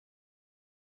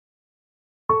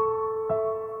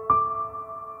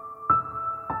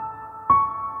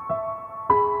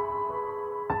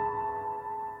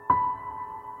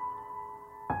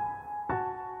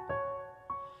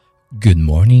Good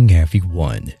morning,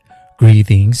 everyone.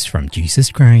 Greetings from Jesus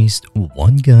Christ,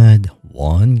 one God,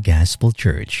 one Gospel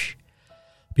Church.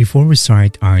 Before we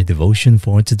start our devotion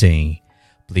for today,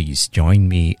 please join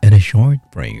me in a short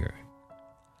prayer.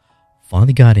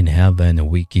 Father God in heaven,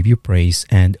 we give you praise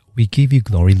and we give you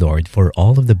glory, Lord, for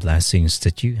all of the blessings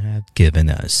that you have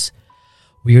given us.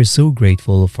 We are so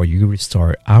grateful for you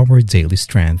restore our daily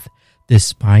strength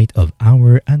despite of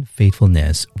our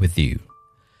unfaithfulness with you.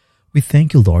 We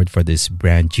thank you, Lord, for this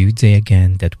brand new day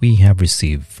again that we have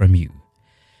received from you.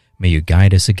 May you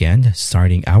guide us again,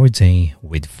 starting our day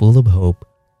with full of hope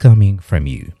coming from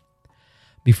you.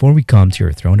 Before we come to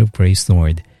your throne of grace,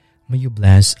 Lord, may you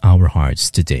bless our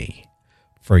hearts today.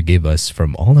 Forgive us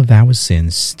from all of our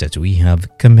sins that we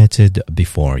have committed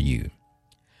before you.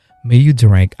 May you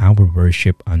direct our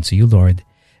worship unto you, Lord,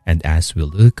 and as we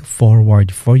look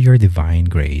forward for your divine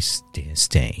grace this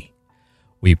day,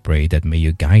 we pray that may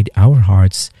you guide our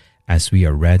hearts as we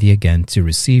are ready again to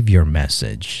receive your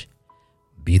message.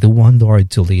 Be the one, Lord,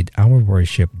 to lead our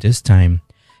worship this time,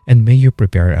 and may you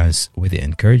prepare us with the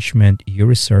encouragement you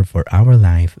reserve for our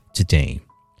life today.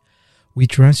 We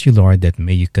trust you, Lord, that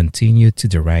may you continue to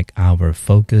direct our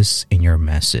focus in your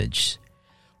message.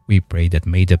 We pray that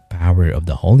may the power of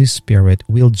the Holy Spirit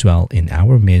will dwell in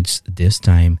our midst this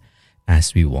time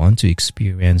as we want to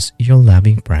experience your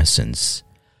loving presence.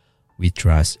 We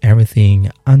trust everything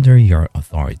under your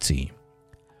authority.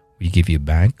 We give you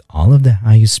back all of the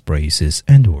highest praises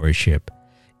and worship.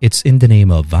 It's in the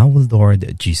name of our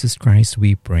Lord Jesus Christ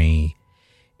we pray.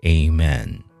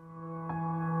 Amen.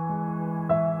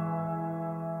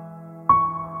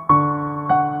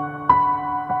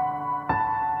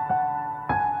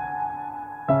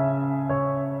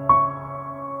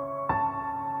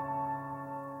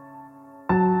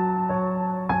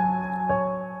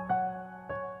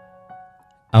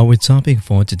 Our topic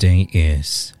for today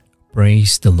is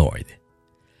Praise the Lord.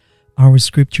 Our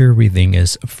scripture reading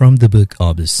is from the book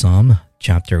of Psalm,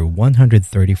 chapter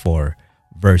 134,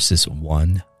 verses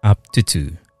 1 up to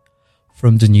 2,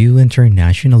 from the New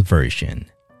International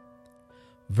Version.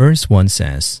 Verse 1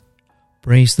 says,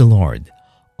 Praise the Lord,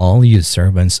 all you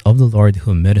servants of the Lord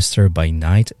who minister by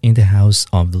night in the house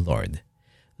of the Lord.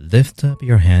 Lift up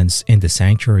your hands in the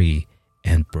sanctuary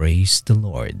and praise the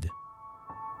Lord.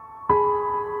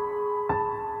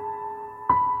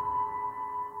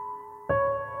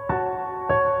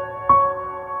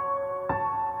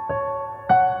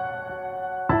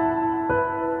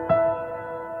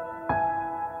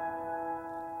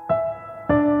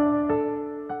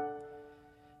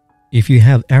 If you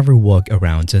have ever walked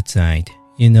around at night,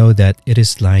 you know that it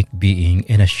is like being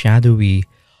in a shadowy,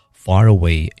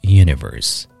 faraway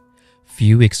universe.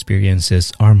 Few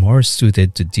experiences are more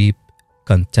suited to deep,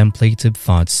 contemplative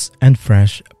thoughts and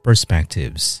fresh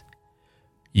perspectives.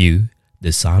 You,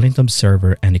 the silent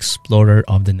observer and explorer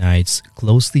of the night's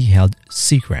closely held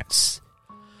secrets.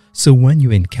 So when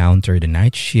you encounter the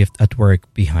night shift at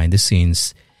work behind the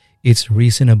scenes, it's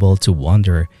reasonable to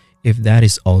wonder if that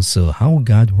is also how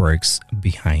God works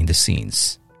behind the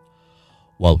scenes.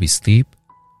 While we sleep,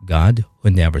 God, who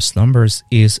never slumbers,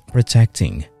 is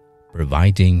protecting,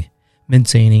 providing,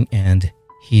 maintaining, and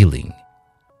healing.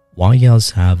 Why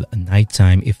else have a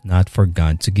nighttime if not for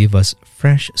God to give us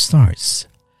fresh starts,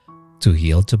 to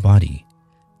heal the body,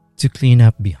 to clean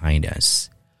up behind us,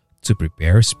 to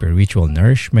prepare spiritual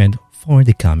nourishment for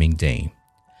the coming day,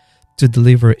 to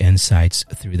deliver insights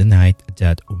through the night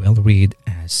that we'll read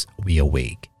as we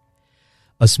awake.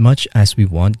 As much as we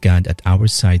want God at our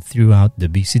side throughout the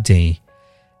busy day,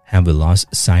 have we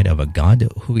lost sight of a God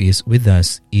who is with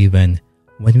us even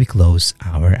when we close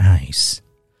our eyes?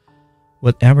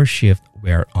 Whatever shift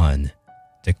we're on,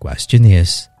 the question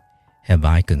is, have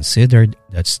I considered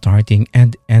that starting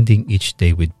and ending each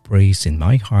day with praise in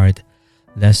my heart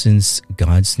lessens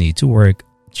God's need to work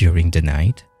during the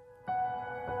night?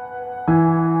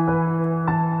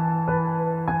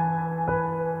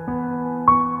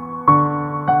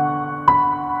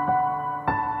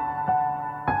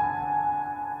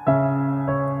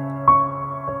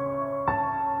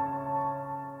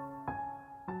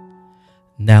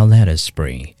 Now let us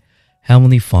pray.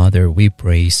 Heavenly Father, we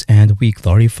praise and we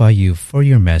glorify you for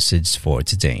your message for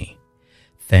today.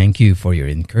 Thank you for your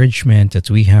encouragement that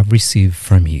we have received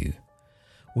from you.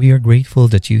 We are grateful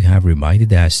that you have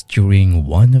reminded us during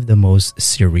one of the most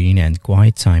serene and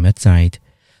quiet time at night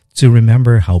to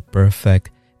remember how perfect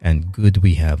and good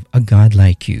we have a God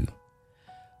like you.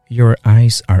 Your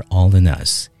eyes are all in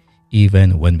us,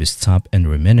 even when we stop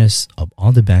and reminisce of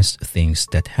all the best things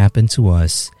that happen to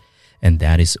us, and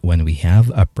that is when we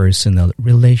have a personal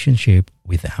relationship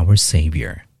with our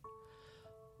Savior.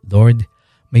 Lord,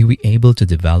 May we able to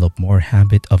develop more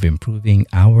habit of improving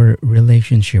our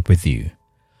relationship with you,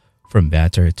 from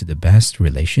better to the best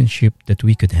relationship that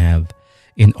we could have,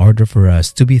 in order for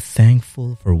us to be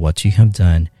thankful for what you have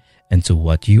done and to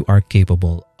what you are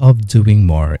capable of doing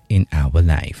more in our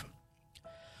life.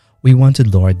 We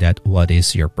wanted, Lord, that what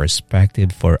is your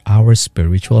perspective for our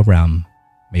spiritual realm,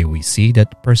 may we see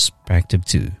that perspective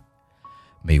too.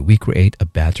 May we create a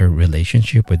better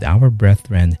relationship with our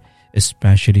brethren,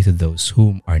 especially to those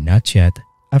whom are not yet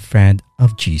a friend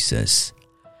of Jesus.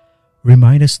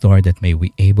 Remind us, Lord, that may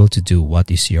we able to do what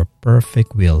is your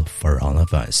perfect will for all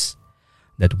of us,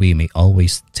 that we may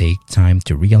always take time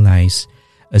to realize,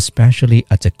 especially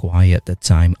at a quiet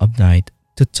time of night,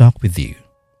 to talk with you,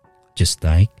 just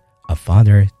like a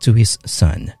father to his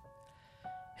son.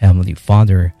 Heavenly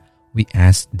Father, we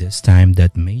ask this time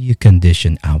that may you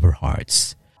condition our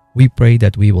hearts. We pray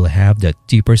that we will have that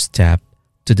deeper step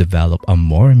to develop a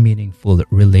more meaningful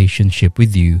relationship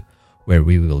with you, where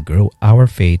we will grow our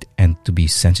faith and to be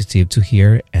sensitive to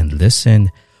hear and listen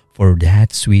for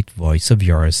that sweet voice of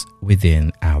yours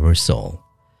within our soul.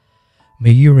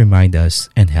 May you remind us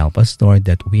and help us, Lord,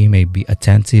 that we may be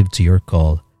attentive to your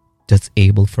call, that's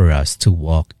able for us to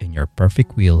walk in your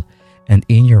perfect will and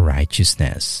in your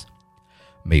righteousness.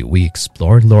 May we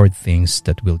explore, Lord, things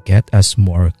that will get us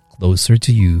more closer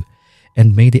to you,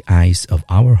 and may the eyes of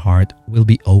our heart will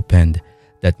be opened,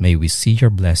 that may we see your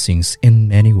blessings in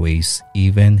many ways,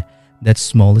 even that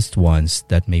smallest ones,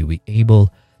 that may we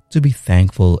able to be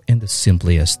thankful in the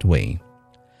simplest way.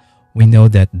 We know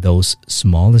that those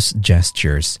smallest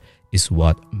gestures is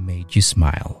what made you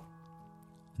smile.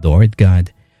 Lord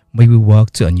God, may we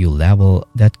walk to a new level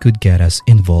that could get us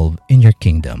involved in your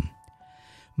kingdom.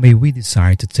 May we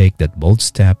desire to take that bold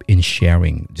step in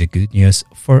sharing the good news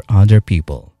for other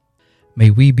people. May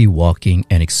we be walking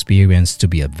and experience to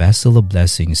be a vessel of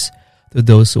blessings to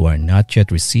those who are not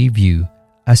yet receive you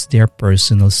as their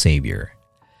personal Savior.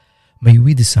 May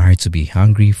we desire to be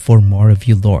hungry for more of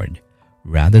you, Lord,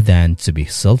 rather than to be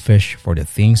selfish for the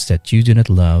things that you do not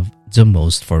love the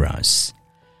most for us.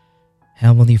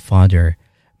 Heavenly Father,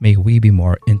 may we be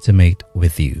more intimate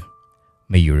with you.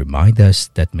 May you remind us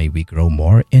that may we grow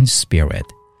more in spirit,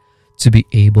 to be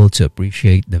able to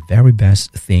appreciate the very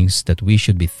best things that we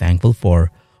should be thankful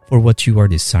for what you are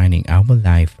designing our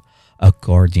life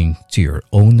according to your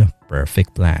own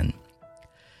perfect plan.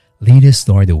 Lead us,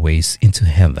 Lord, the ways into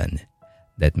heaven,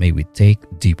 that may we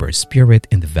take deeper spirit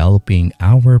in developing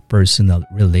our personal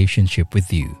relationship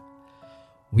with you.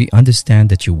 We understand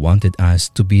that you wanted us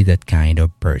to be that kind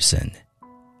of person.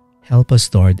 Help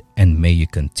us, Lord, and may you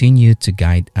continue to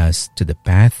guide us to the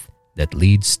path that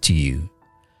leads to you.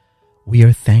 We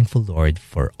are thankful, Lord,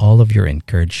 for all of your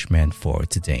encouragement for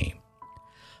today.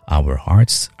 Our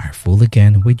hearts are full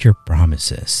again with your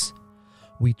promises.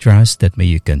 We trust that may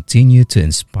you continue to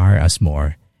inspire us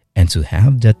more and to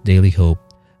have that daily hope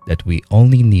that we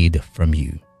only need from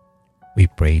you. We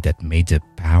pray that may the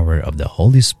power of the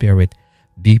Holy Spirit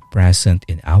be present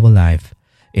in our life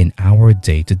in our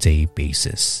day-to-day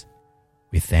basis.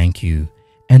 We thank you,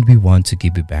 and we want to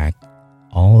give you back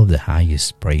all of the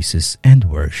highest praises and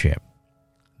worship.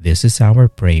 This is our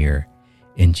prayer.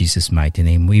 In Jesus' mighty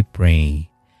name we pray.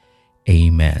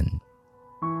 Amen.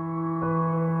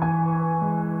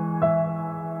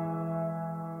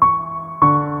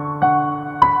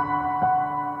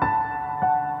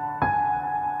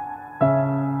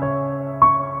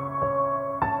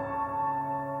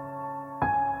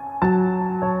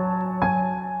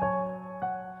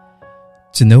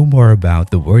 To know more about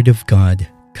the Word of God,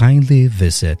 kindly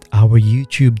visit our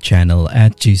YouTube channel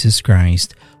at Jesus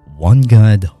Christ, One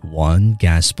God, One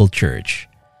Gospel Church.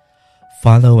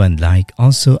 Follow and like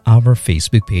also our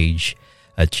Facebook page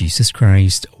at Jesus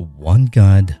Christ, One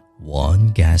God, One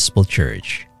Gospel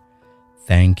Church.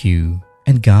 Thank you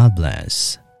and God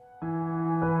bless.